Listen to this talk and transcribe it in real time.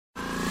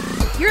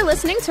You're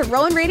listening to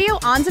Rowan Radio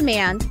On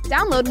Demand.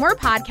 Download more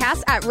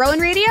podcasts at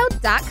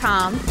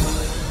rowanradio.com.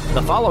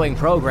 The following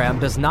program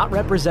does not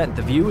represent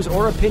the views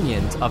or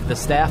opinions of the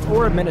staff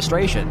or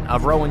administration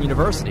of Rowan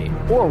University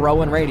or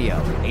Rowan Radio,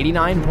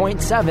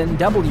 89.7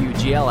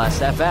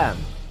 WGLS FM.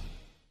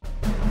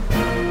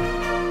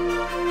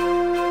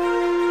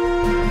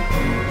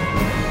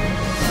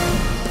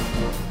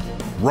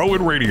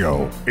 Rowan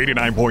Radio,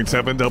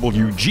 89.7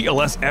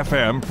 WGLS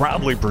FM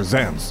proudly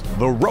presents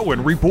The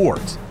Rowan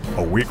Report,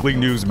 a weekly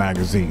news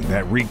magazine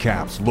that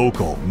recaps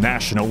local,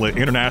 national, and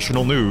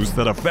international news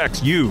that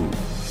affects you.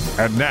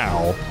 And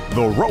now,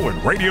 the Rowan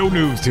Radio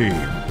News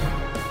Team.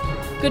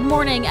 Good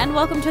morning and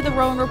welcome to the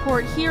Rowan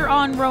Report here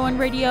on Rowan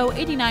Radio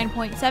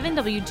 89.7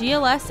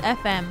 WGLS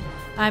FM.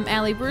 I'm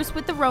Allie Bruce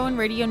with the Rowan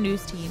Radio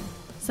News Team.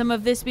 Some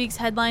of this week's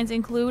headlines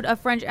include a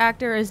French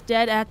actor is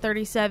dead at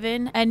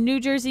 37, and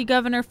New Jersey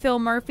Governor Phil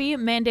Murphy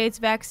mandates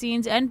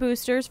vaccines and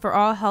boosters for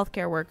all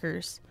healthcare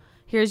workers.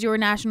 Here's your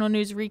national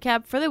news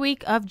recap for the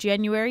week of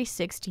January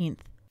 16th.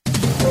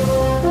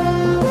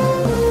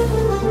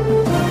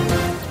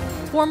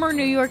 Former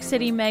New York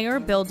City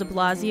Mayor Bill de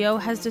Blasio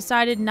has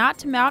decided not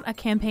to mount a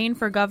campaign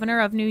for governor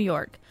of New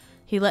York.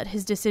 He let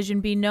his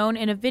decision be known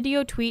in a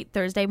video tweet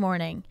Thursday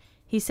morning.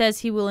 He says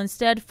he will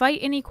instead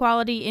fight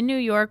inequality in New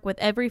York with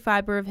every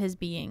fiber of his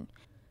being.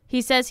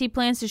 He says he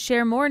plans to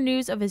share more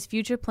news of his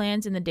future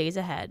plans in the days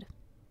ahead.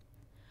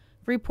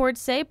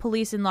 Reports say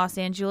police in Los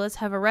Angeles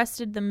have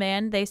arrested the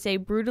man they say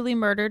brutally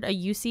murdered a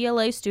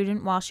UCLA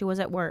student while she was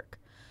at work.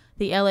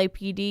 The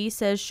LAPD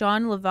says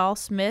Sean Laval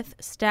Smith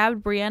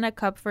stabbed Brianna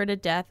Cupford to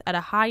death at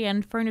a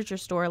high-end furniture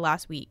store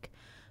last week.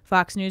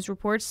 Fox News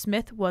reports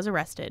Smith was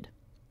arrested.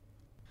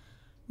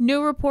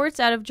 New reports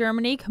out of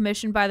Germany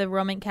commissioned by the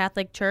Roman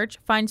Catholic Church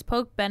finds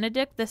Pope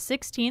Benedict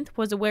XVI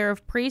was aware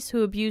of priests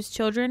who abused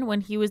children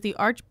when he was the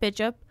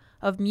Archbishop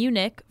of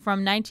Munich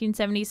from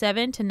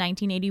 1977 to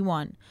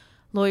 1981.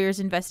 Lawyers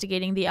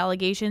investigating the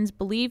allegations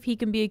believe he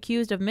can be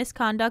accused of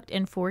misconduct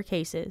in 4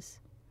 cases.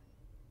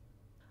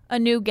 A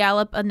new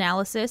Gallup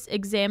analysis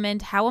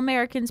examined how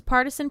Americans'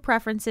 partisan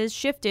preferences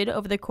shifted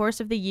over the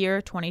course of the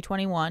year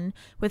 2021,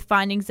 with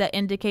findings that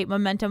indicate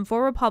momentum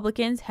for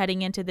Republicans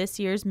heading into this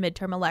year's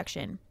midterm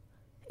election.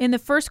 In the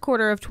first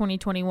quarter of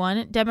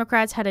 2021,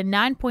 Democrats had a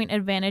 9-point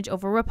advantage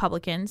over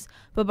Republicans,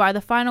 but by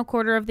the final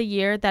quarter of the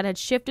year, that had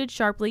shifted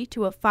sharply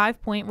to a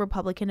 5-point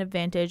Republican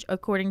advantage,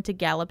 according to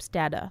Gallup's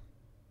data.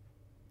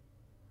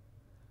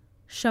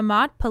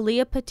 Shamat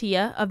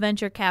Palihapitiya, a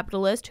venture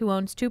capitalist who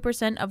owns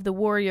 2% of the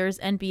Warriors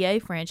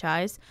NBA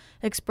franchise,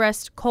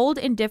 expressed cold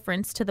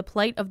indifference to the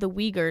plight of the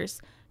Uyghurs,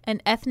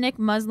 an ethnic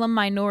Muslim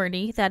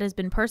minority that has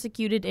been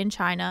persecuted in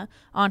China,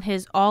 on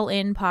his All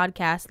In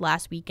podcast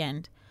last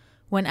weekend.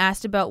 When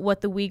asked about what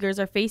the Uyghurs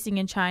are facing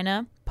in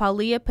China,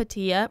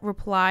 Palihapitiya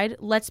replied,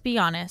 "Let's be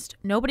honest,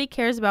 nobody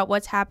cares about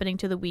what's happening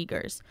to the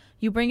Uyghurs.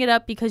 You bring it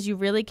up because you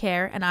really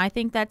care, and I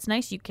think that's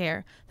nice you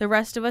care. The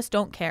rest of us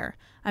don't care.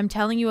 I'm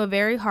telling you a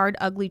very hard,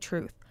 ugly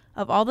truth.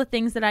 Of all the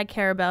things that I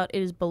care about,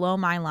 it is below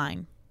my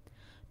line."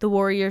 The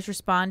Warriors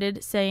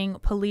responded, saying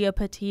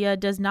Palihapitiya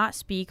does not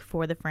speak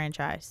for the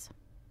franchise.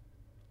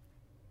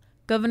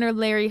 Governor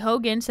Larry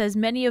Hogan says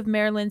many of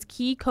Maryland's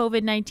key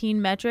COVID-19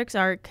 metrics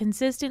are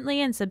consistently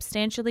and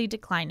substantially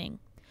declining.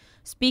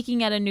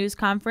 Speaking at a news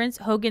conference,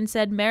 Hogan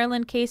said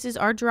Maryland cases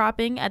are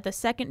dropping at the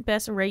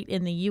second-best rate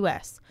in the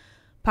U.S.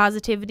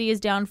 Positivity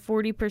is down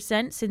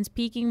 40% since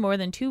peaking more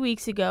than 2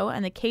 weeks ago,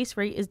 and the case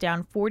rate is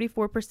down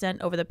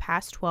 44% over the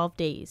past 12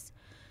 days.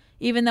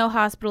 Even though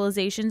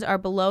hospitalizations are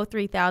below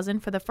 3,000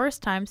 for the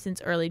first time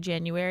since early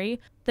January,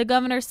 the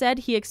governor said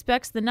he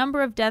expects the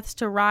number of deaths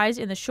to rise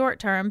in the short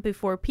term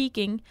before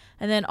peaking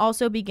and then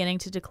also beginning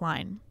to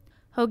decline.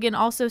 Hogan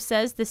also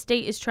says the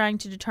state is trying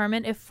to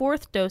determine if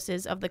 4th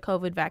doses of the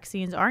COVID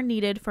vaccines are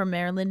needed for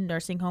Maryland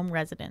nursing home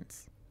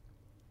residents.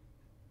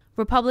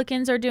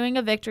 Republicans are doing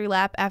a victory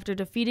lap after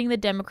defeating the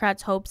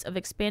Democrats' hopes of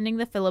expanding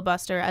the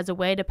filibuster as a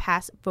way to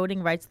pass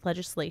voting rights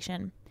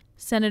legislation.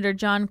 Senator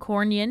John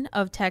Cornyn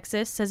of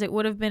Texas says it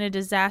would have been a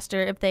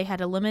disaster if they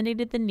had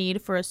eliminated the need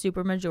for a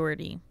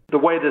supermajority. The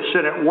way the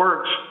Senate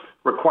works,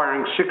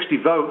 requiring 60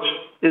 votes,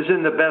 is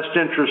in the best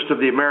interest of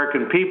the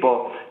American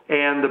people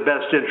and the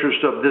best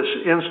interest of this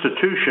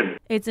institution.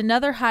 It's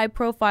another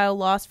high-profile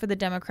loss for the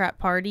Democrat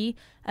Party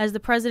as the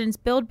president's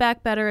Build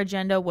Back Better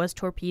agenda was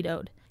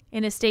torpedoed.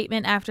 In a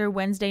statement after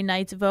Wednesday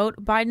night's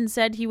vote, Biden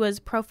said he was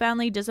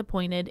profoundly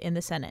disappointed in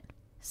the Senate.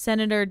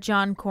 Senator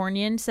John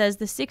Cornyn says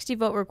the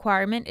 60-vote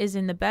requirement is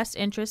in the best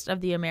interest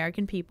of the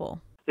American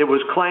people. It was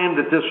claimed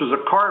that this was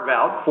a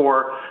carve-out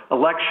for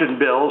election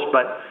bills,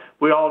 but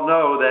we all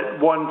know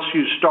that once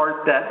you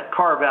start that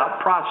carve-out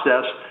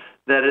process,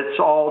 that it's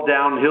all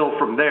downhill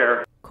from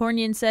there.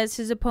 Cornyn says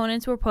his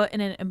opponents were put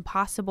in an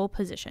impossible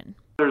position.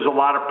 There's a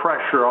lot of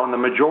pressure on the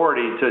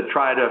majority to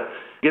try to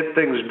get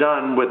things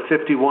done with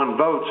 51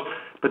 votes,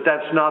 but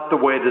that's not the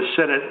way the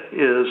Senate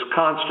is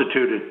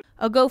constituted.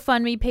 A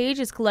GoFundMe page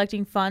is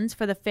collecting funds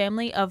for the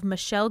family of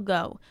Michelle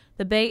Go,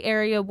 the Bay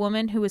Area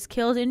woman who was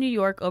killed in New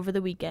York over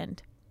the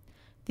weekend.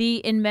 The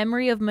In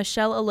Memory of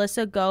Michelle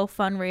Alyssa Go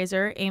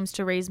fundraiser aims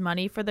to raise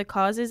money for the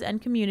causes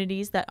and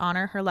communities that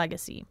honor her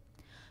legacy.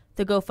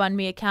 The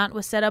GoFundMe account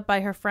was set up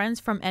by her friends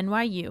from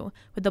NYU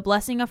with the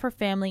blessing of her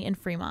family in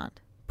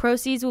Fremont.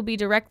 Proceeds will be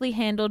directly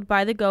handled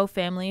by the Go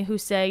family, who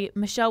say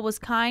Michelle was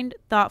kind,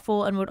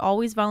 thoughtful, and would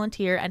always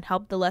volunteer and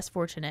help the less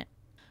fortunate.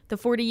 The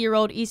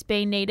 40-year-old East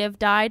Bay native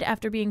died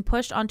after being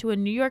pushed onto a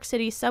New York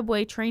City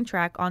subway train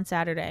track on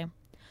Saturday.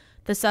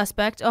 The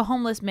suspect, a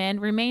homeless man,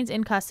 remains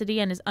in custody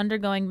and is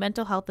undergoing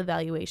mental health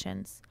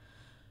evaluations.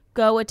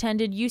 Go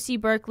attended UC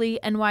Berkeley,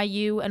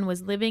 NYU, and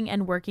was living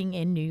and working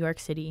in New York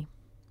City.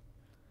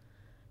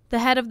 The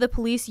head of the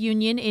police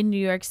union in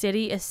New York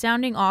City is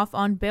sounding off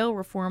on bail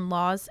reform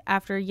laws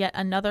after yet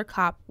another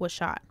cop was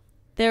shot.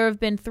 There have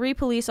been 3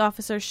 police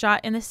officers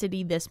shot in the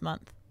city this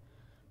month.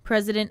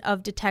 President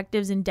of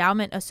Detectives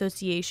Endowment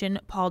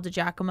Association, Paul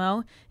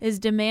DiGiacomo, is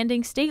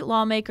demanding state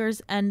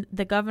lawmakers and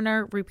the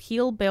governor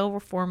repeal bail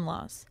reform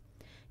laws.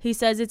 He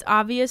says it's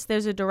obvious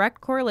there's a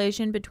direct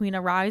correlation between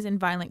a rise in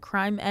violent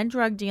crime and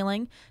drug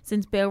dealing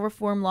since bail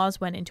reform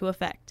laws went into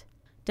effect.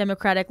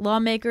 Democratic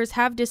lawmakers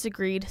have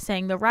disagreed,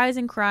 saying the rise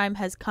in crime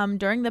has come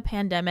during the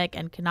pandemic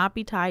and cannot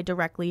be tied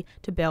directly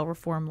to bail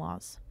reform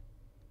laws.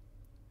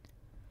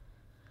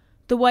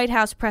 The White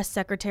House press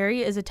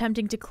secretary is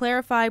attempting to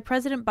clarify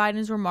President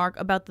Biden's remark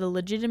about the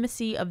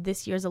legitimacy of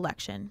this year's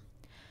election.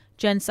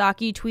 Jen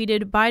Psaki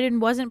tweeted Biden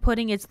wasn't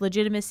putting its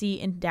legitimacy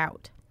in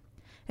doubt.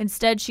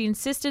 Instead, she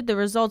insisted the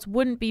results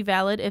wouldn't be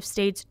valid if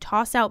states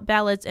toss out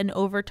ballots and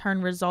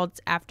overturn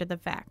results after the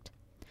fact.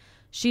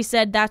 She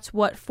said that's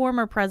what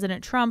former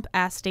President Trump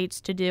asked states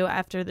to do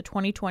after the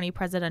 2020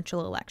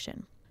 presidential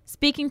election.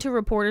 Speaking to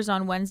reporters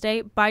on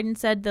Wednesday, Biden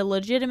said the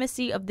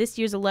legitimacy of this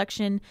year's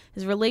election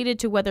is related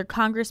to whether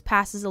Congress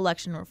passes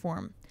election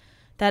reform.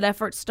 That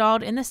effort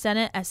stalled in the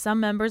Senate as some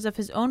members of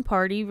his own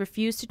party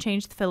refused to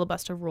change the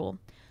filibuster rule.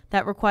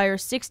 That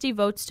requires 60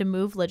 votes to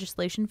move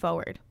legislation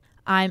forward.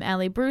 I'm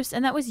Allie Bruce,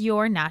 and that was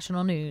your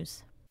national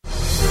news.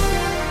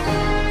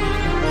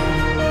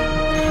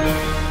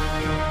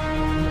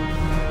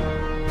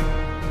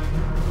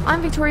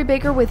 I'm Victoria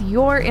Baker with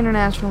your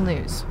international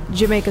news.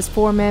 Jamaica's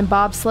 4-man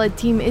bobsled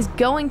team is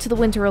going to the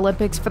Winter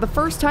Olympics for the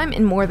first time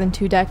in more than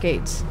 2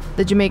 decades.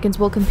 The Jamaicans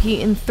will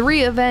compete in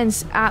 3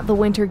 events at the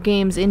Winter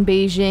Games in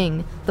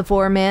Beijing: the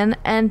 4-man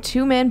and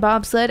 2-man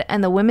bobsled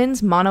and the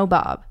women's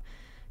monobob.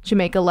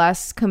 Jamaica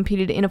last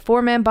competed in a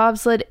 4-man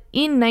bobsled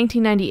in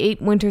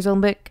 1998 Winter's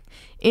Olympic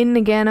in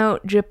Nagano,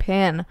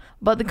 Japan,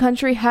 but the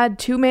country had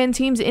 2-man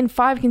teams in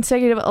 5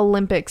 consecutive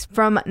Olympics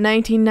from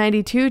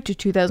 1992 to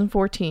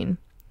 2014.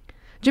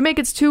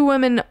 Jamaica's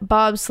 2-women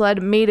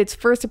bobsled made its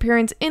first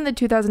appearance in the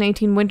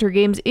 2018 Winter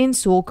Games in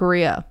Seoul,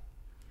 Korea.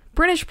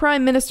 British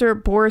Prime Minister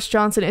Boris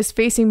Johnson is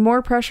facing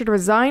more pressure to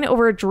resign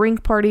over a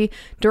drink party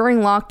during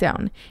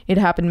lockdown. It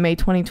happened May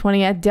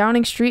 2020 at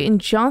Downing Street,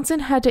 and Johnson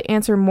had to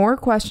answer more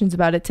questions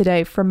about it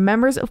today from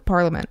members of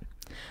Parliament.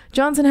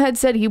 Johnson had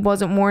said he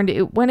wasn't warned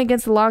it went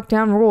against the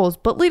lockdown rules,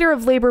 but leader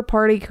of Labour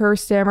Party Keir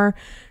Starmer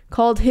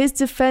called his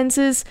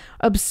defenses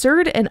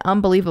absurd and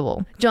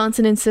unbelievable.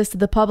 Johnson insisted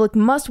the public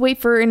must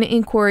wait for an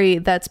inquiry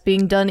that's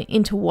being done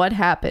into what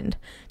happened.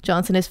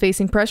 Johnson is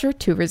facing pressure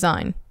to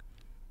resign.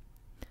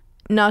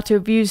 NATO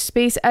views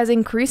space as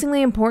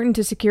increasingly important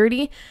to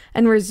security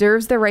and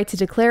reserves the right to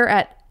declare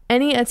at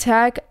any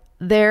attack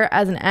there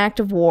as an act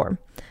of war.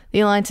 The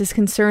alliance is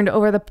concerned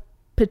over the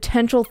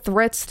potential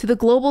threats to the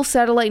global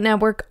satellite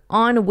network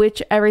on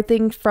which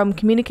everything from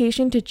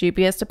communication to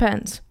GPS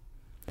depends.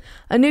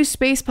 A new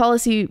space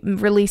policy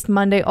released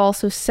Monday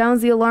also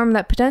sounds the alarm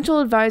that potential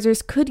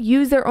advisors could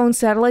use their own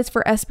satellites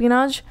for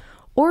espionage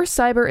or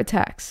cyber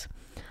attacks.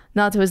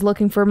 NATO is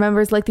looking for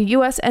members like the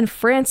US and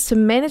France to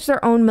manage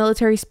their own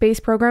military space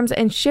programs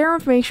and share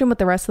information with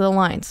the rest of the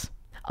alliance.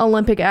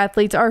 Olympic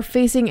athletes are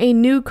facing a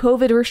new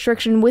COVID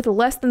restriction with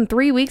less than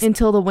 3 weeks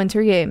until the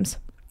Winter Games.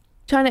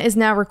 China is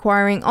now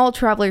requiring all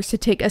travelers to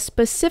take a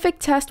specific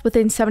test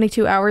within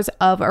 72 hours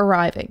of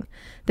arriving.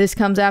 This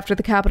comes after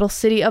the capital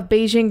city of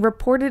Beijing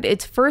reported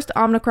its first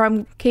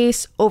Omicron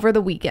case over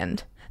the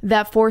weekend.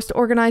 That forced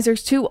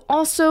organizers to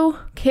also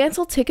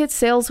cancel ticket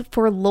sales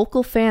for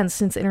local fans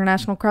since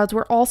international crowds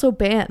were also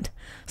banned.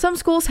 Some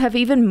schools have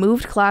even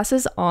moved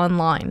classes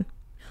online.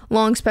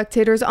 Long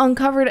spectators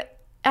uncovered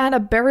at a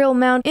burial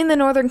mound in the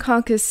Northern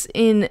Caucasus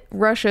in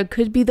Russia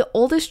could be the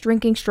oldest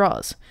drinking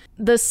straws.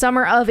 The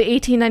summer of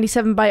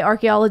 1897 by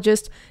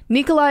archaeologist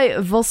Nikolai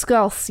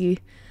Volskalsky.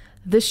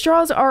 The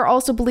straws are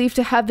also believed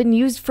to have been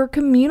used for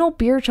communal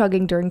beer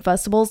chugging during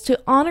festivals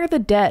to honor the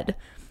dead.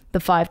 The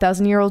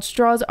 5,000-year-old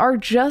straws are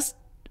just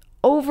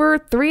over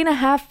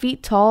 3.5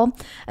 feet tall,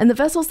 and the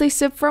vessels they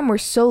sipped from were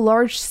so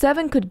large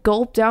 7 could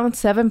gulp down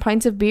 7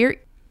 pints of beer.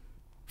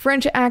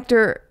 French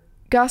actor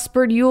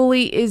Gaspard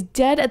Ulliel is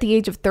dead at the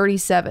age of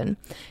 37.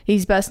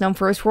 He's best known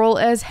for his role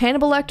as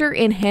Hannibal Lecter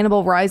in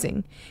Hannibal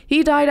Rising.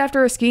 He died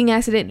after a skiing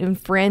accident in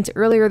France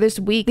earlier this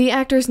week. The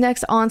actor's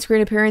next on-screen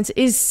appearance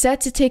is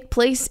set to take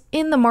place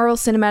in the Marvel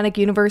Cinematic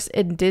Universe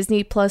in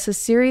Disney Plus's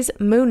series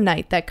Moon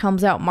Knight that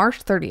comes out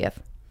March 30th.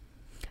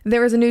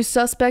 There is a new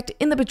suspect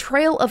in the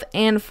betrayal of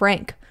Anne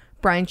Frank.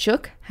 Brian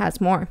Shook has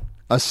more.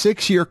 A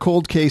 6-year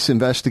cold case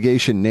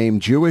investigation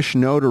named Jewish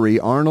notary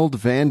Arnold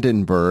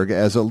Vandenberg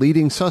as a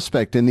leading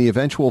suspect in the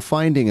eventual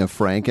finding of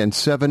Frank and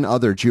 7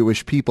 other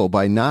Jewish people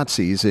by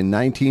Nazis in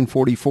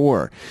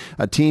 1944.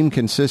 A team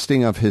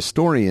consisting of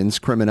historians,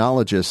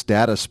 criminologists,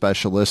 data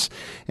specialists,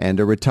 and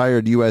a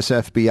retired U.S.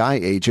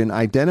 FBI agent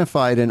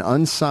identified an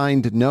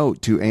unsigned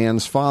note to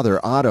Anne's father,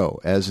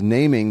 Otto, as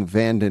naming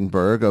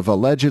Vandenberg of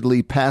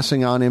allegedly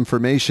passing on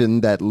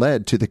information that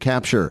led to the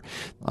capture.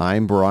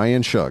 I'm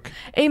Brian Shook.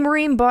 A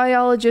marine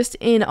biologist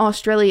in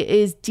Australia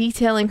is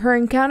detailing her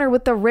encounter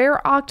with the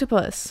rare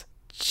octopus.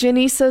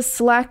 Janissa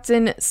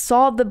Slackton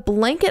saw the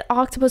blanket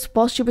octopus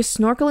while she was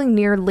snorkeling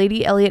near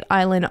Lady Elliot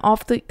Island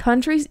off the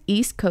country's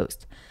east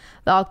coast.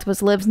 The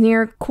octopus lives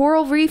near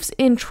coral reefs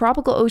in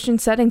tropical ocean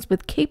settings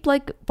with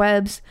cape-like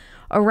webs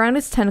around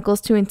its tentacles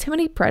to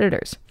intimidate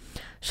predators.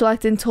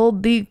 Slackton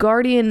told The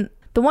Guardian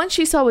the one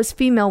she saw was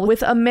female,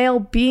 with a male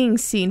being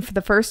seen for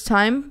the first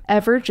time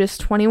ever just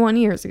 21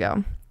 years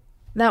ago.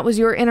 That was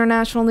your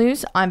international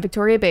news. I'm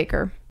Victoria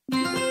Baker.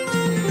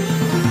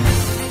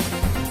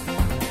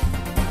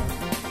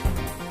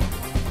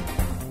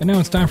 And now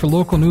it's time for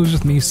local news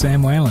with me,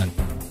 Sam Whalen.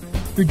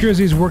 New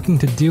Jersey is working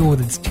to deal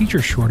with its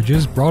teacher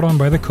shortages brought on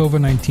by the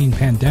COVID-19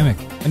 pandemic.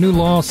 A new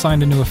law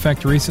signed into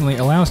effect recently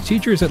allows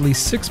teachers at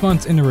least 6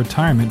 months into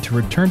retirement to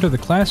return to the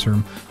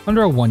classroom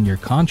under a 1-year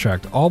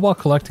contract, all while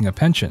collecting a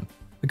pension.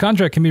 The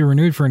contract can be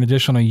renewed for an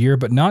additional year,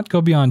 but not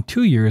go beyond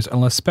 2 years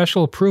unless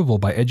special approval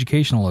by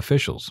educational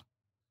officials.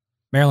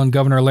 Maryland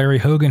Governor Larry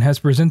Hogan has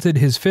presented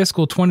his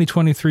fiscal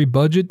 2023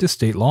 budget to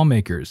state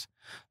lawmakers.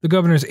 The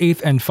governor's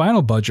 8th and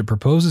final budget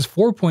proposes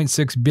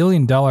 $4.6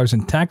 billion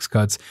in tax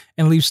cuts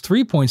and leaves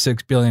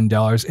 $3.6 billion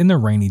in the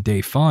rainy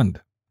day fund.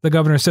 The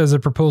governor says the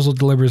proposal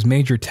delivers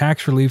major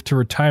tax relief to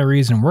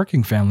retirees and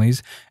working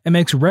families and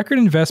makes record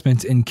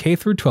investments in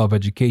K-12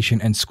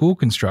 education and school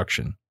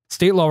construction.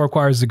 State law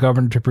requires the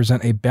governor to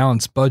present a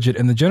balanced budget,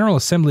 and the General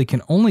Assembly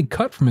can only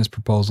cut from his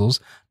proposals,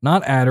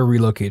 not add or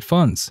relocate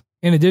funds.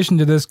 In addition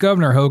to this,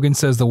 Governor Hogan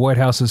says the White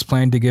House's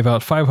plan to give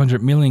out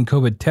 500 million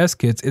COVID test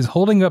kits is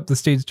holding up the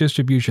state's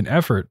distribution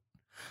effort.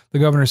 The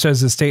governor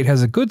says the state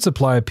has a good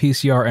supply of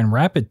PCR and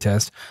rapid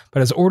tests,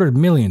 but has ordered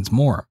millions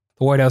more.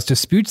 The White House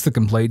disputes the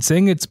complaint,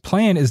 saying its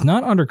plan is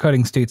not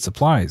undercutting state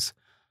supplies.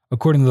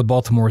 According to the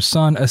Baltimore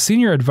Sun, a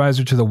senior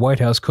advisor to the White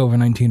House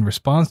COVID-19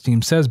 response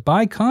team says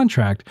by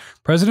contract,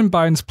 President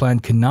Biden's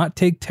plan cannot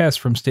take tests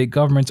from state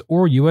governments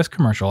or U.S.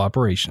 commercial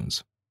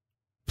operations.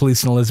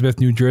 Police in Elizabeth,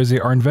 New Jersey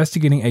are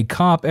investigating a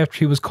cop after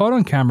he was caught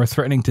on camera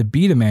threatening to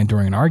beat a man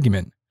during an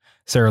argument.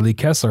 Sarah Lee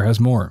Kessler has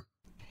more.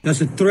 That's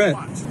a threat.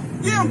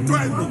 Yeah, I'm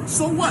threatening.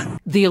 So what?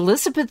 The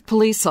Elizabeth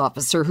police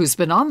officer, who's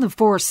been on the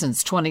force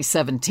since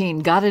 2017,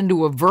 got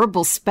into a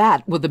verbal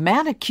spat with a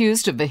man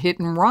accused of a hit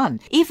and run.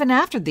 Even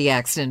after the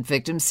accident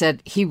victim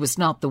said he was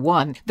not the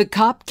one, the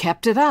cop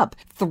kept it up,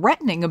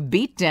 threatening a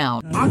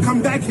beatdown. I'll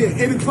come back here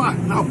 8 o'clock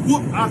and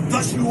I'll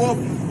dust you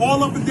off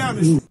all up and down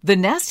the street. The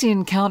nasty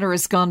encounter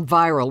has gone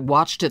viral,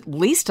 watched at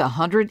least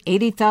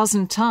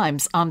 180,000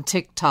 times on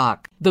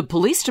TikTok. The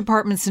police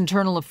department's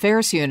internal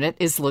affairs unit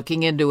is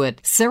looking into it.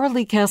 Sarah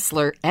Lee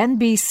Kessler,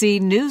 NBC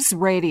News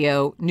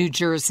Radio, New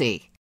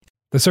Jersey.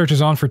 The search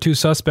is on for 2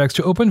 suspects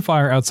who opened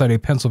fire outside a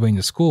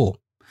Pennsylvania school.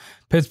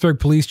 Pittsburgh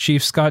Police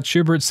Chief Scott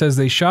Schubert says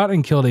they shot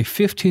and killed a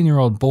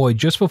 15-year-old boy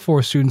just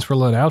before students were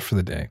let out for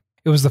the day.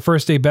 It was the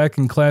first day back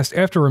in class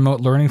after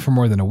remote learning for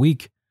more than a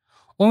week.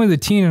 Only the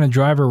teen and a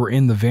driver were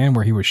in the van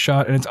where he was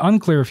shot, and it's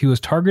unclear if he was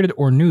targeted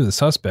or knew the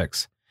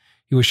suspects.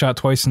 He was shot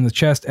twice in the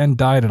chest and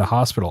died at a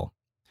hospital.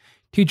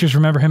 Teachers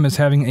remember him as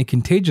having a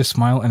contagious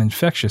smile and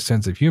infectious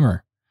sense of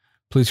humor.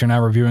 Police are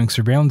now reviewing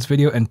surveillance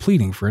video and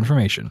pleading for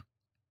information.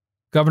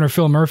 Governor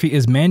Phil Murphy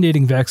is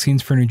mandating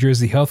vaccines for New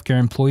Jersey healthcare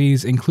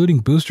employees, including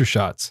booster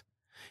shots.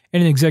 In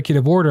an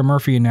executive order,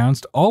 Murphy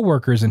announced all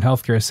workers in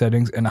healthcare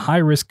settings and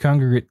high-risk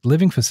congregate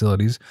living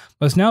facilities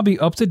must now be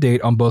up to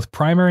date on both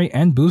primary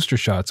and booster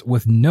shots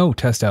with no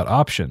test-out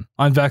option.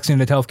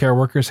 Unvaccinated healthcare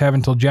workers have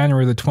until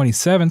January the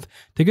 27th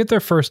to get their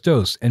first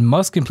dose and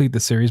must complete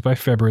the series by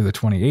February the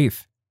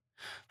 28th.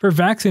 For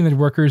vaccinated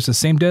workers, the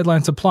same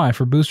deadlines apply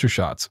for booster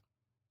shots.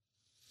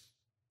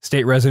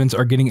 State residents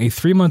are getting a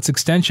 3-month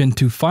extension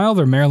to file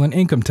their Maryland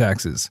income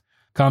taxes.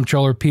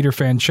 Comptroller Peter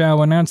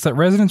Fanchau announced that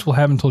residents will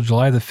have until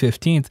July the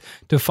 15th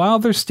to file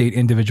their state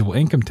individual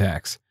income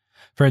tax.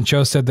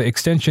 Fanchau said the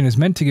extension is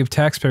meant to give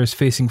taxpayers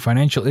facing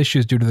financial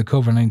issues due to the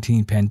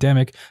COVID-19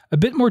 pandemic a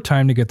bit more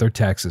time to get their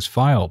taxes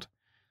filed.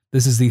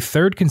 This is the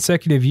 3rd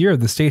consecutive year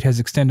the state has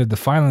extended the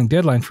filing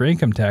deadline for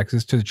income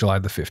taxes to July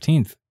the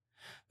 15th.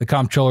 The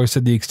comptroller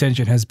said the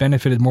extension has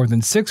benefited more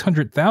than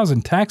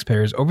 600,000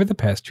 taxpayers over the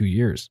past 2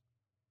 years.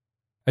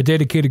 A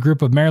dedicated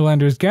group of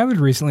Marylanders gathered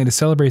recently to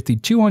celebrate the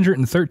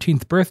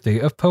 213th birthday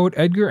of poet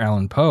Edgar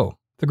Allan Poe.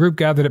 The group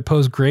gathered at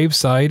Poe's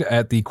graveside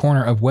at the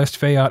corner of West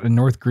Fayette and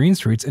North Green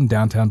Streets in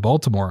downtown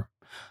Baltimore.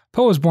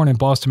 Poe was born in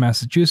Boston,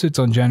 Massachusetts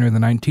on January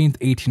 19,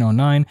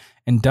 1809,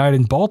 and died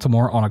in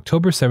Baltimore on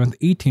October 7,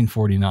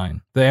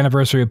 1849. The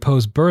anniversary of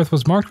Poe's birth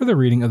was marked with a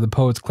reading of the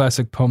poet's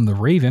classic poem The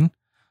Raven.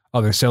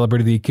 Others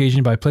celebrated the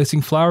occasion by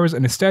placing flowers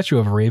and a statue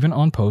of a raven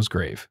on Poe's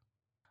grave.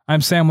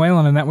 I'm Sam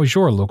Whalen, and that was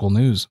your local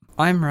news.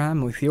 I'm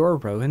Ram with your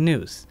Rowan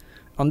News.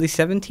 On the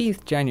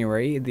 17th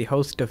January, the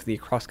host of the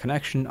Cross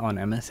Connection on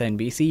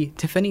MSNBC,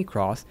 Tiffany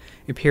Cross,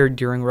 appeared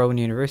during Rowan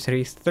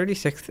University's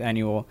 36th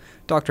annual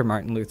Dr.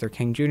 Martin Luther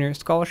King Jr.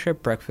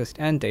 Scholarship Breakfast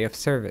and Day of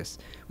Service,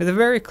 with a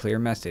very clear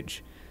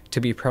message: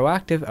 to be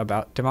proactive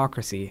about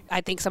democracy.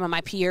 I think some of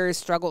my peers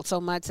struggled so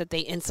much that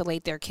they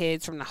insulate their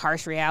kids from the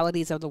harsh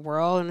realities of the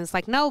world. And it's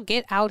like, no,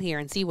 get out here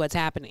and see what's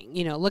happening.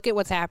 You know, look at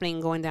what's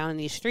happening going down in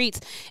these streets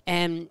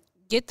and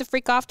get the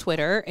freak off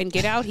Twitter and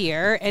get out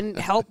here and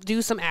help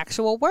do some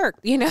actual work.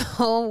 You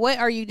know, what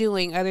are you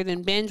doing other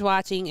than binge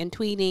watching and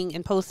tweeting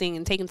and posting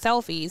and taking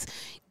selfies?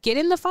 Get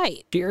in the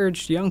fight. She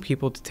urged young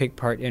people to take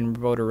part in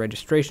voter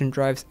registration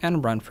drives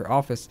and run for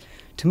office,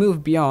 to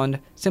move beyond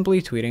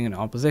simply tweeting in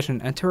opposition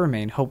and to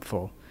remain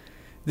hopeful.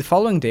 The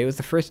following day was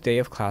the first day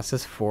of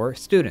classes for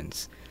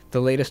students.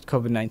 The latest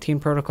COVID-19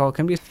 protocol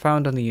can be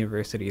found on the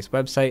university's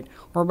website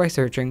or by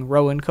searching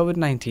Rowan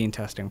COVID-19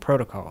 testing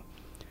protocol.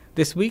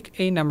 This week,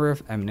 a number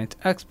of eminent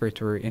experts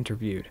were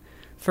interviewed.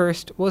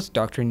 First was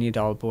Dr.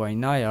 Nidal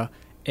Boynaya,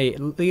 a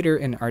leader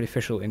in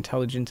artificial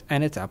intelligence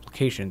and its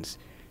applications.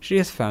 She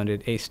has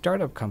founded a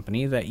startup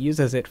company that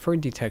uses it for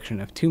detection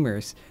of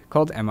tumors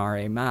called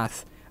MRA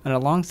Math, and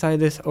alongside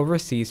this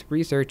oversees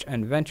research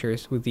and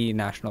ventures with the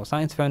National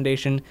Science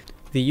Foundation,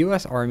 the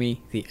U.S.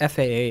 Army, the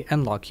FAA,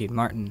 and Lockheed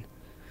Martin.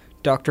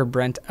 Dr.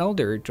 Brent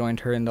Elder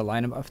joined her in the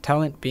lineup of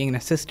talent, being an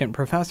assistant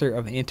professor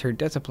of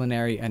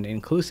interdisciplinary and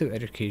inclusive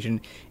education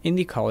in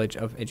the College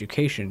of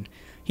Education.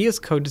 He has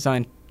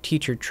co-designed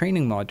teacher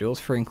training modules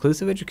for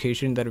inclusive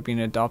education that have been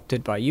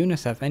adopted by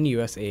UNICEF and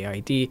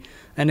USAID,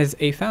 and is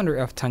a founder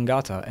of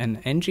Tangata, an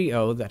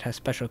NGO that has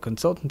special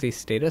consultancy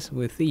status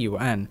with the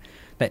UN,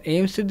 that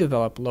aims to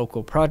develop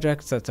local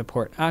projects that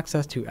support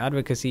access to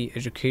advocacy,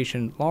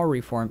 education, law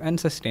reform, and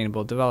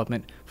sustainable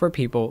development for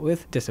people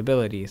with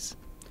disabilities.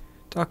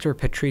 Dr.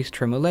 Patrice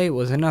Tremoulet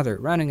was another,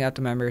 rounding out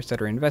the members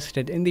that are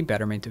invested in the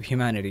betterment of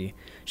humanity.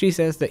 She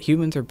says that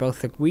humans are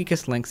both the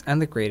weakest links and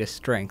the greatest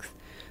strength.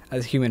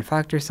 As a human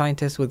factors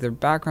scientist with a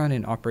background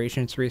in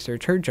operations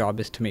research, her job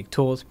is to make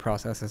tools,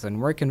 processes,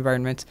 and work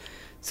environments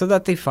so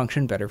that they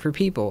function better for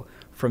people,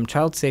 from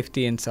child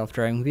safety and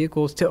self-driving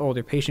vehicles to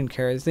older patient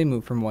care as they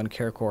move from one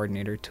care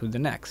coordinator to the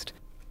next.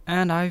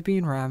 And I've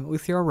been Ram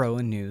with your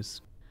Rowan News.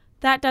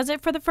 That does it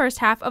for the first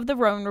half of the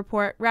Rowan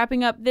Report,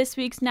 wrapping up this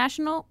week's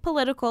national,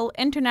 political,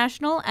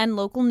 international, and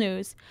local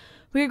news.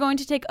 We are going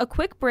to take a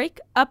quick break.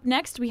 Up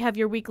next, we have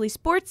your weekly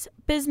sports,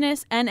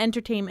 business, and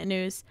entertainment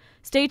news.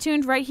 Stay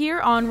tuned right here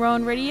on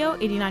Rowan Radio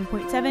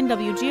 89.7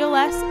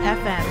 WGLS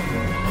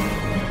FM.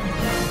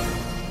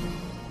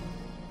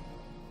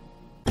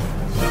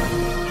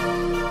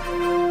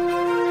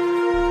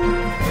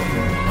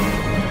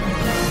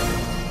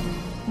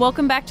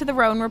 Welcome back to the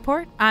Rowan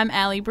Report. I'm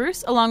Allie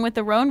Bruce, along with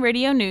the Rowan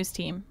Radio News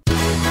team.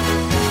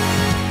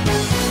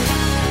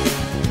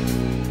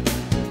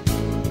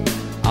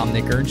 I'm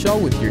Nick Earnshaw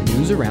with your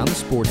news around the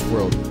sports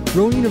world.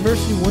 Rowan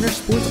University winter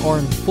sports are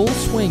in full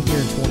swing here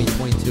in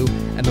 2022,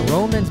 and the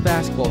Rowan men's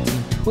basketball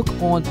team took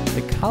on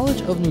the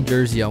College of New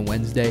Jersey on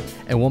Wednesday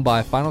and won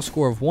by a final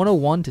score of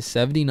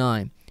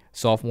 101-79.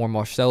 Sophomore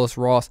Marcellus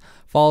Ross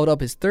followed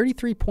up his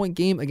 33-point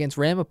game against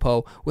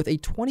Ramapo with a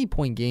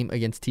 20-point game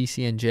against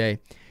TCNJ.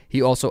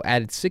 He also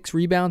added 6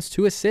 rebounds,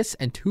 2 assists,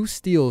 and 2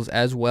 steals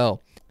as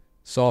well.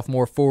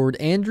 Sophomore forward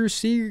Andrew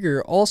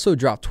Seeger also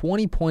dropped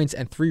 20 points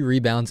and 3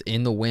 rebounds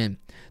in the win.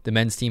 The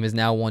men's team has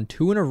now won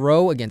 2 in a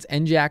row against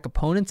NJAC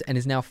opponents and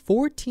is now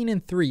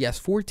 14-3. Yes,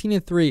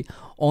 14-3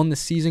 on the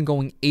season,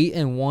 going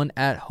 8-1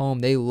 at home.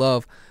 They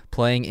love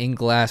playing in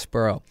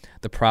Glassboro.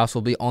 The Profs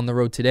will be on the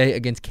road today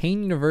against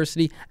Kane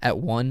University at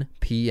 1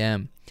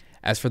 p.m.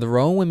 As for the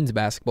Rowan women's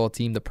basketball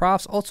team, the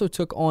Profs also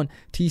took on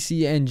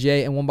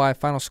TCNJ and won by a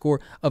final score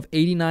of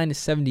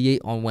 89-78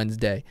 on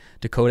Wednesday.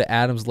 Dakota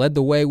Adams led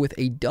the way with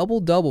a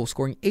double-double,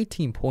 scoring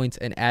 18 points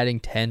and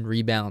adding 10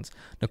 rebounds.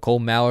 Nicole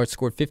Mallard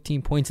scored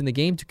 15 points in the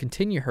game to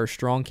continue her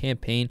strong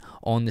campaign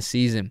on the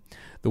season.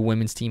 The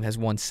women's team has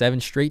won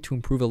 7 straight to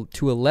improve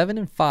to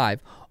 11-5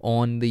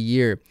 on the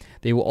year.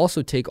 They will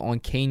also take on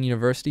Kane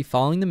University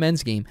following the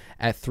men's game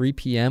at 3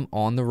 p.m.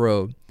 on the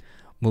road.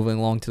 Moving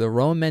along to the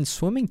Rowan men's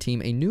swimming team,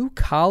 a new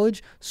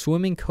College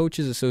Swimming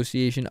Coaches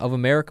Association of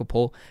America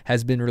poll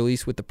has been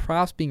released, with the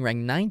Profs being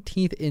ranked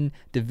 19th in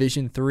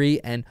Division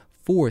III and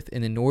 4th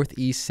in the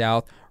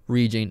Northeast-South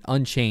region,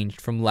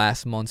 unchanged from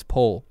last month's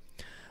poll.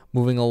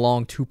 Moving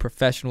along to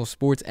professional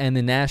sports and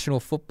the National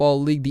Football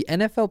League, the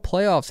NFL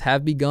playoffs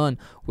have begun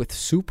with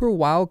Super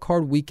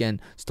Wildcard Weekend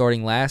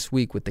starting last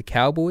week, with the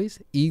Cowboys,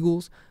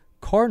 Eagles,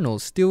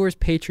 Cardinals, Steelers,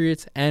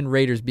 Patriots, and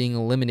Raiders being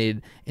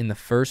eliminated in the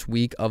first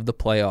week of the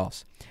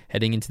playoffs.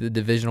 Heading into the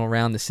divisional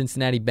round, the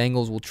Cincinnati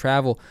Bengals will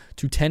travel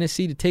to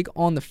Tennessee to take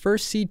on the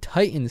first seed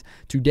Titans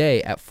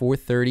today at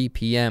 4:30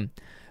 p.m.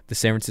 The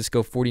San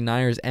Francisco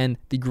 49ers and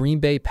the Green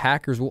Bay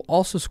Packers will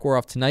also square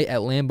off tonight at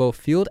Lambeau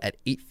Field at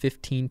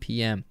 8:15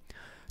 p.m.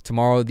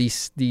 Tomorrow,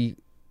 the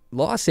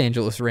Los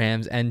Angeles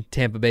Rams and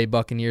Tampa Bay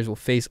Buccaneers will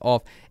face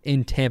off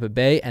in Tampa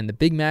Bay, and the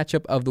big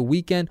matchup of the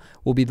weekend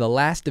will be the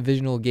last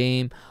divisional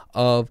game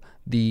of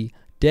the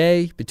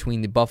day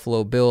between the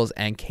Buffalo Bills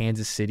and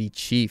Kansas City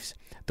Chiefs.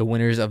 The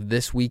winners of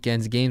this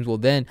weekend's games will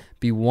then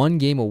be one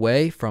game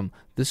away from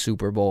the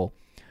Super Bowl.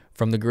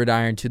 From the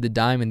gridiron to the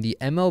diamond, the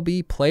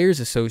MLB Players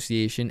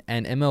Association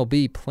and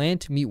MLB plan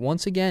to meet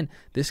once again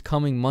this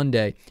coming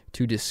Monday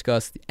to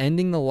discuss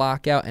ending the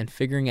lockout and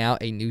figuring out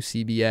a new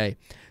CBA.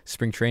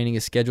 Spring training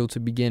is scheduled to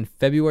begin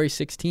February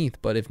 16th,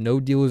 but if no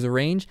deal is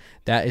arranged,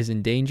 that is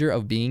in danger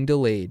of being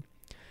delayed.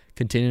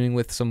 Continuing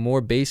with some more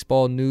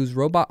baseball news,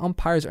 robot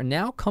umpires are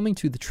now coming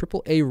to the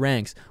AAA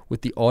ranks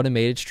with the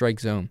automated strike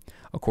zone.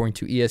 According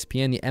to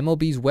ESPN, the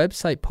MLB's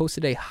website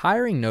posted a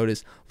hiring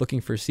notice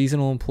looking for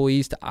seasonal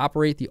employees to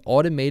operate the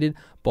automated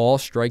ball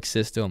strike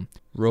system.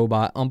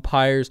 Robot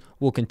umpires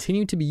will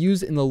continue to be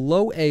used in the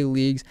low A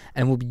leagues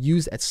and will be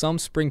used at some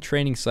spring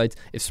training sites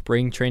if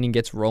spring training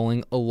gets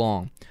rolling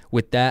along.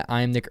 With that,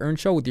 I am Nick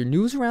Earnshaw with your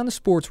news around the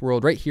sports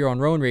world right here on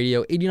Rowan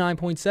Radio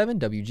 89.7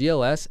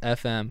 WGLS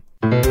FM.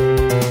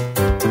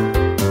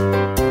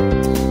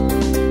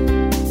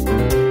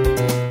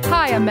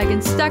 Hi, I'm Megan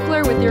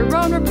Steckler with your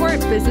Rowan Report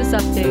Business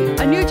Update.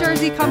 A New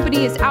Jersey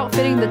company is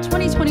outfitting the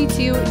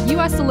 2022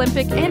 U.S.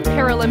 Olympic and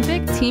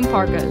Paralympic Team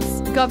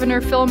Parkas. Governor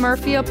Phil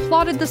Murphy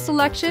applauded the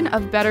selection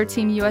of Better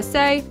Team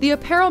USA, the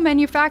apparel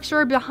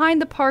manufacturer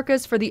behind the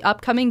parkas for the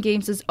upcoming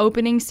Games'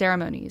 opening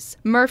ceremonies.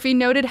 Murphy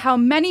noted how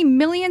many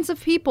millions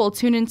of people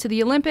tune into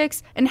the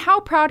Olympics and how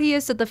proud he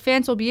is that the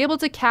fans will be able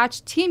to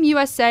catch Team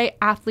USA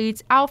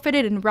athletes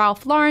outfitted in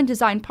Ralph Lauren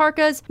designed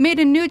parkas made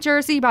in New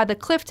Jersey by the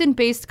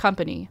Clifton-based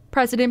company.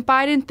 President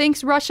Biden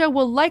thinks Russia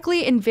will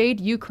likely invade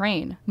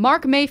Ukraine.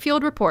 Mark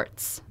Mayfield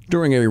reports.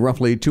 During a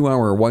roughly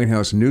 2-hour White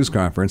House news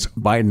conference,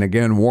 Biden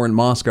again warned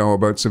Moscow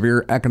about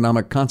severe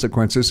economic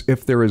consequences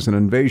if there is an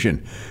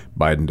invasion.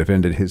 Biden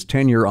defended his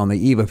tenure on the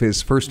eve of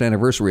his first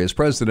anniversary as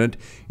president.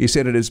 He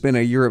said it has been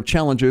a year of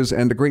challenges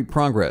and great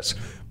progress.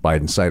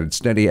 Biden cited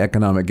steady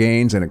economic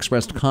gains and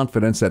expressed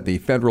confidence that the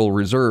Federal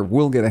Reserve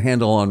will get a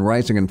handle on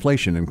rising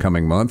inflation in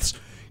coming months.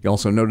 He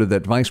also noted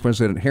that Vice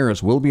President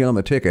Harris will be on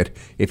the ticket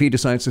if he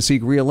decides to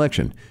seek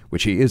re-election,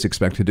 which he is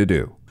expected to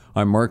do.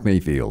 I'm Mark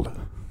Mayfield.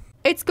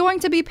 It's going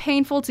to be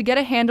painful to get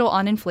a handle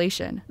on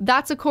inflation.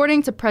 That's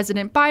according to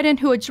President Biden,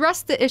 who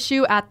addressed the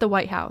issue at the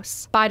White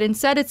House. Biden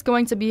said it's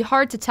going to be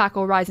hard to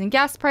tackle rising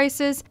gas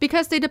prices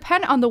because they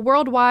depend on the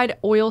worldwide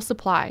oil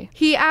supply.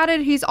 He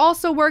added he's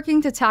also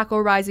working to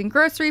tackle rising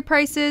grocery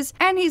prices,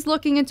 and he's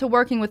looking into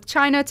working with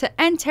China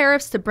to end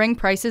tariffs to bring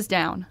prices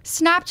down.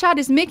 Snapchat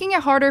is making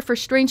it harder for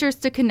strangers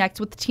to connect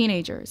with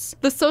teenagers.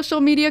 The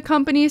social media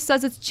company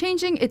says it's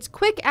changing its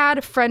quick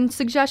add friend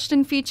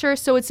suggestion feature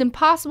so it's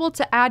impossible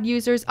to add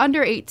users under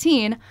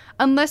 18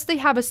 unless they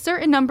have a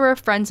certain number of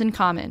friends in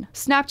common.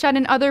 Snapchat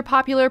and other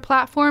popular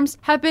platforms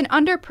have been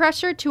under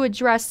pressure to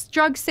address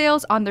drug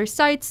sales on their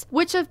sites,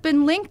 which have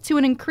been linked to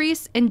an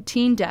increase in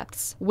teen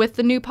deaths. With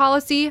the new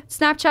policy,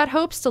 Snapchat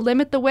hopes to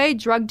limit the way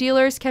drug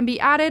dealers can be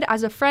added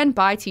as a friend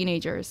by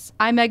teenagers.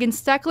 I'm Megan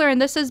Steckler, and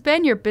this has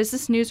been your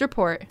Business News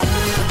Report.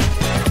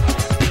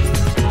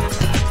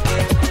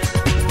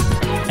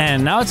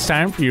 And now it's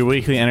time for your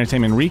weekly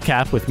entertainment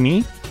recap with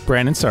me,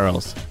 Brandon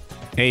Searles.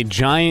 A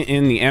giant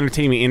in the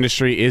entertainment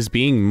industry is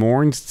being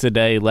mourned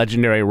today.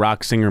 Legendary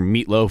rock singer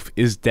Meat Loaf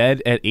is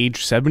dead at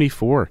age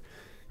 74.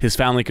 His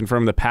family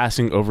confirmed the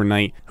passing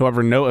overnight.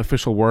 However, no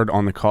official word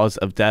on the cause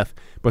of death,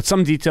 but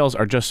some details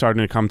are just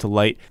starting to come to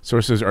light.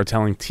 Sources are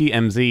telling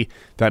TMZ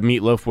that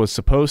Meat Loaf was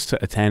supposed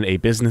to attend a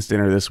business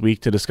dinner this week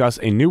to discuss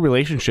a new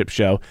relationship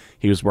show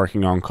he was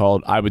working on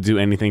called I Would Do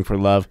Anything for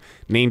Love,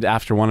 named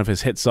after one of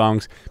his hit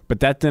songs,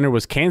 but that dinner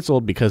was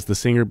canceled because the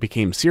singer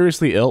became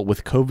seriously ill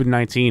with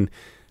COVID-19.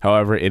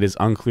 However, it is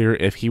unclear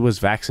if he was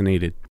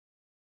vaccinated.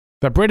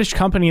 The British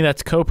company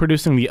that's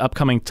co-producing the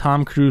upcoming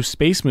Tom Cruise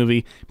space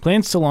movie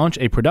plans to launch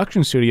a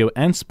production studio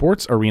and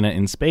sports arena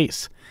in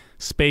space.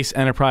 Space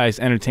Enterprise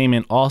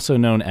Entertainment, also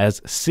known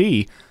as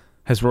SEA,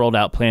 has rolled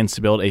out plans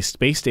to build a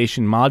space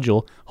station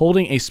module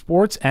holding a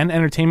sports and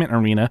entertainment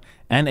arena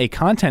and a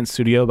content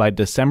studio by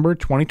December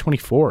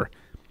 2024.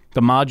 The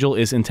module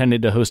is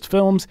intended to host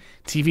films,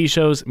 TV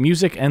shows,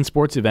 music, and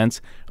sports events,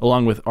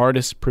 along with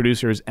artists,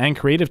 producers, and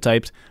creative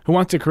types who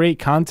want to create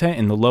content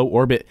in the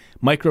low-orbit,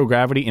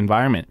 microgravity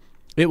environment.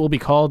 It will be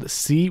called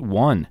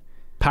C1.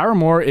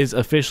 Paramore is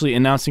officially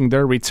announcing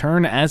their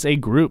return as a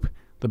group.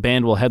 The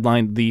band will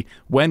headline the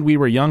When We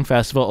Were Young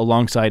festival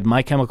alongside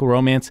My Chemical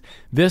Romance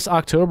this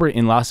October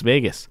in Las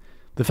Vegas.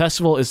 The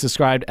festival is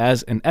described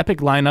as an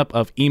epic lineup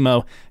of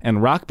emo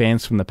and rock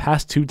bands from the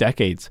past 2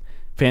 decades.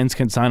 Fans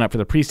can sign up for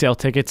the pre-sale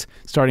tickets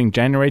starting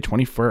January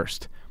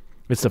 21st.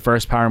 It's the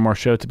first Paramore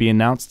show to be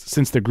announced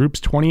since the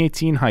group's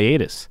 2018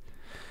 hiatus.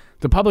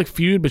 The public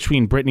feud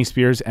between Britney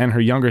Spears and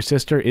her younger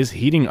sister is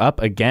heating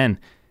up again.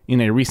 In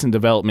a recent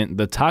development,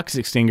 the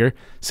Toxic Singer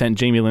sent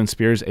Jamie Lynn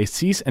Spears a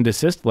cease and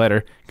desist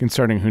letter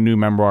concerning her new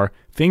memoir,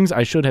 Things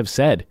I Should Have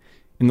Said.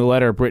 In the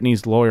letter,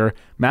 Britney's lawyer,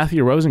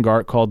 Matthew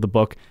Rosengart, called the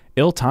book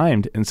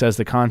ill-timed and says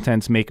the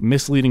contents make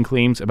misleading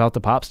claims about the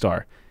pop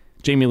star.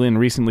 Jamie Lynn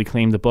recently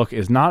claimed the book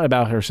is not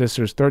about her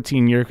sister's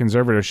 13-year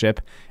conservatorship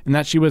and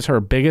that she was her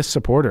biggest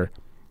supporter.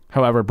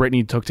 However,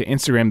 Britney took to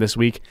Instagram this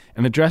week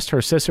and addressed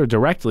her sister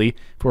directly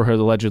for her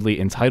allegedly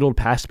entitled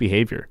past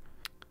behavior.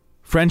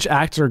 French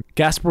actor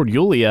Gaspard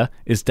Ulliel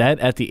is dead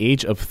at the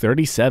age of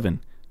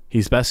 37.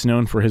 He's best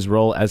known for his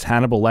role as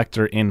Hannibal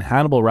Lecter in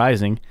Hannibal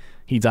Rising.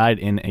 He died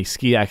in a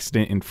ski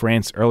accident in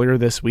France earlier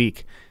this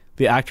week.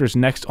 The actor's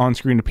next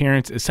on-screen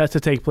appearance is set to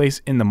take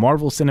place in the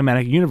Marvel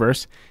Cinematic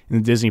Universe in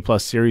the Disney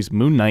Plus series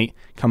Moon Knight,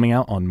 coming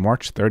out on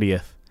March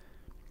 30th.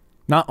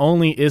 Not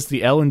only is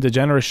the Ellen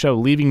DeGeneres Show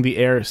leaving the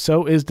air,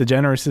 so is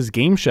DeGeneres'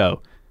 game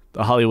show.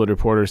 The Hollywood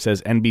Reporter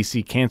says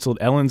NBC canceled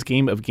Ellen's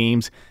Game of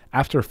Games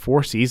after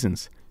 4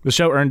 seasons. The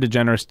show earned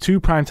DeGeneres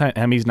 2 Primetime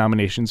Emmys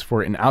nominations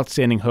for an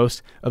outstanding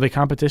host of a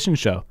competition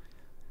show.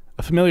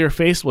 A familiar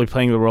face will be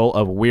playing the role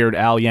of Weird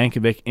Al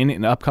Yankovic in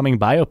an upcoming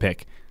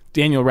biopic.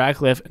 Daniel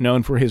Radcliffe,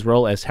 known for his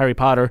role as Harry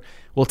Potter,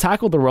 will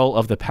tackle the role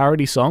of the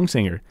parody song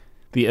singer.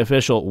 The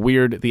official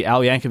Weird the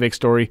Al Yankovic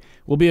story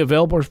will be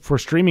available for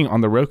streaming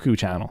on the Roku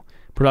channel.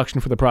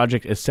 Production for the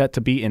project is set to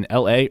be in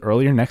LA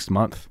earlier next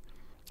month.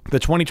 The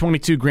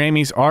 2022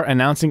 Grammys are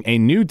announcing a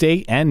new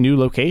date and new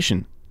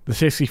location. The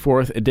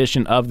 64th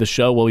edition of the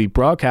show will be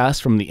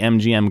broadcast from the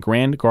MGM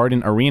Grand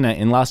Garden Arena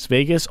in Las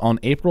Vegas on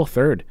April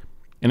 3rd.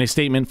 In a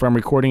statement from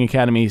Recording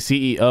Academy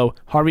CEO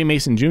Harvey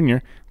Mason Jr.,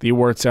 the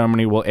award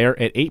ceremony will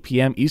air at 8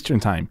 p.m.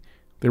 Eastern Time.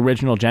 The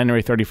original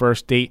January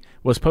 31st date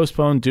was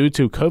postponed due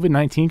to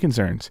COVID-19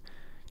 concerns.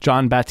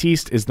 Jon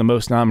Batiste is the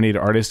most nominated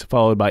artist,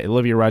 followed by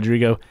Olivia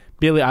Rodrigo,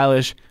 Billie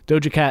Eilish,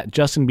 Doja Cat,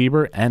 Justin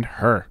Bieber, and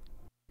Her.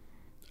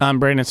 I'm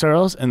Brandon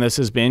Searles, and this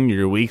has been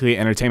your weekly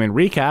entertainment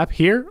recap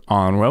here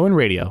on Rowan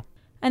Radio.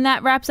 And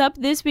that wraps up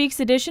this week's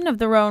edition of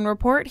the Rowan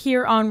Report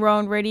here on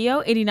Rowan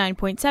Radio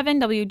 89.7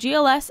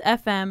 WGLS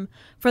FM.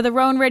 For the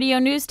Rowan Radio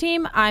News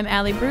Team, I'm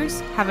Allie Bruce.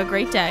 Have a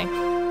great day.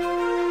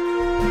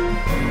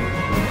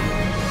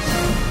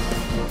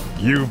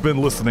 You've been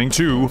listening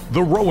to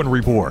The Rowan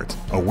Report,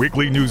 a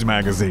weekly news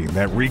magazine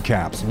that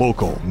recaps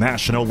local,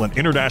 national, and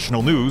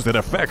international news that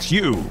affects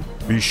you.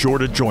 Be sure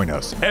to join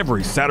us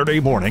every Saturday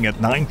morning at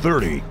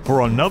 9:30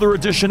 for another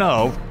edition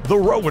of The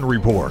Rowan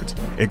Report,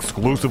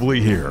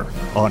 exclusively here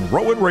on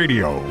Rowan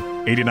Radio,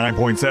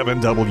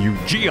 89.7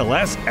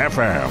 WGLS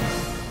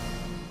FM.